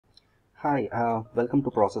Hi, welcome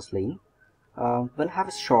to Process Lane. We'll have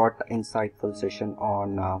a short, insightful session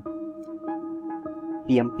on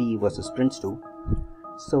PMP versus Prince2.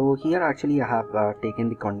 So here actually I have taken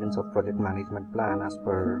the contents of project management plan as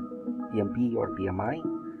per PMP or PMI,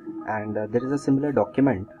 and there is a similar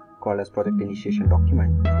document called as project initiation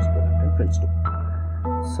document which is present in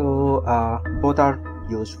Prince2. So both are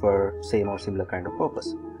used for same or similar kind of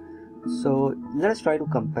purpose. So let us try to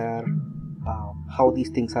compare how these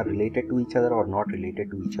things are related to each other or not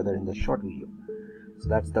related to each other in this short video. So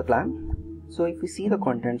that's the plan. So if we see the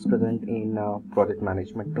contents present in project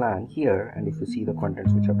management plan here, and if you see the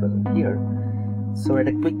contents which are present here, so at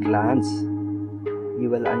a quick glance you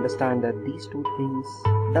will understand that these two things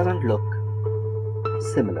doesn't look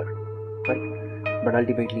similar, right? But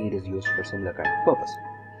ultimately it is used for similar kind of purpose.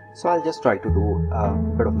 So I'll just try to do a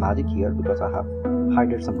bit of magic here because I have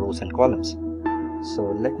hidden some rows and columns. So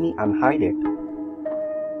let me unhide it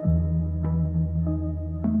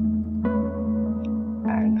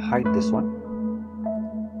and hide this one,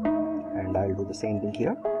 and I'll do the same thing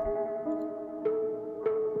here.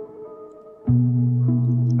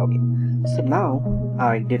 Okay, so now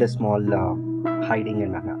I did a small hiding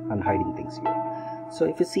and unhiding things here. So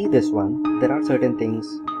if you see this one, there are certain things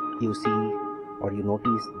you see or you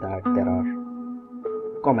notice that there are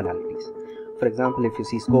commonalities. For example, if you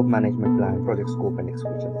see scope management plan, project scope and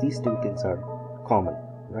execution, these two things are common,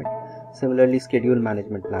 right? Similarly, schedule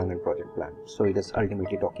management plan and project plan, so it is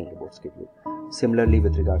ultimately talking about schedule. Similarly,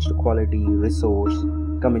 with regards to quality, resource,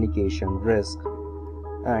 communication, risk,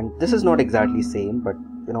 and this is not exactly same, but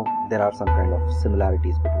you know there are some kind of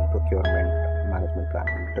similarities between procurement, management plan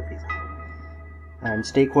and interfaces. And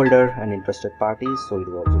stakeholder and interested parties, so it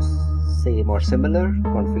was just same or similar.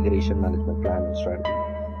 Configuration management plan and strategy,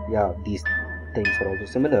 yeah, these things are also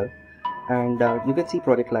similar. And you can see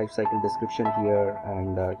project lifecycle description here,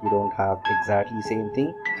 and you don't have exactly same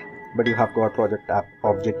thing, but you have got project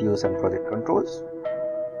objectives and project controls,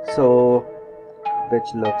 so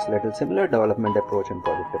which looks little similar. Development approach and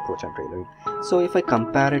project approach and tailoring. So if I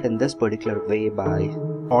compare it in this particular way by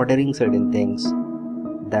ordering certain things,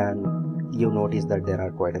 then you notice that there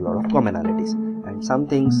are quite a lot of commonalities, and some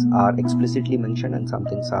things are explicitly mentioned and some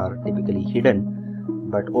things are typically hidden.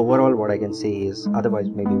 But overall what I can say is, otherwise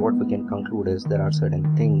maybe what we can conclude is there are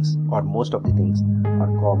certain things, or most of the things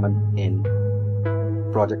are common in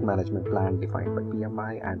project management plan defined by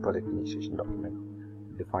PMI and project initiation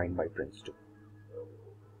document defined by Prince2.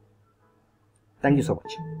 Thank you so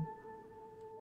much.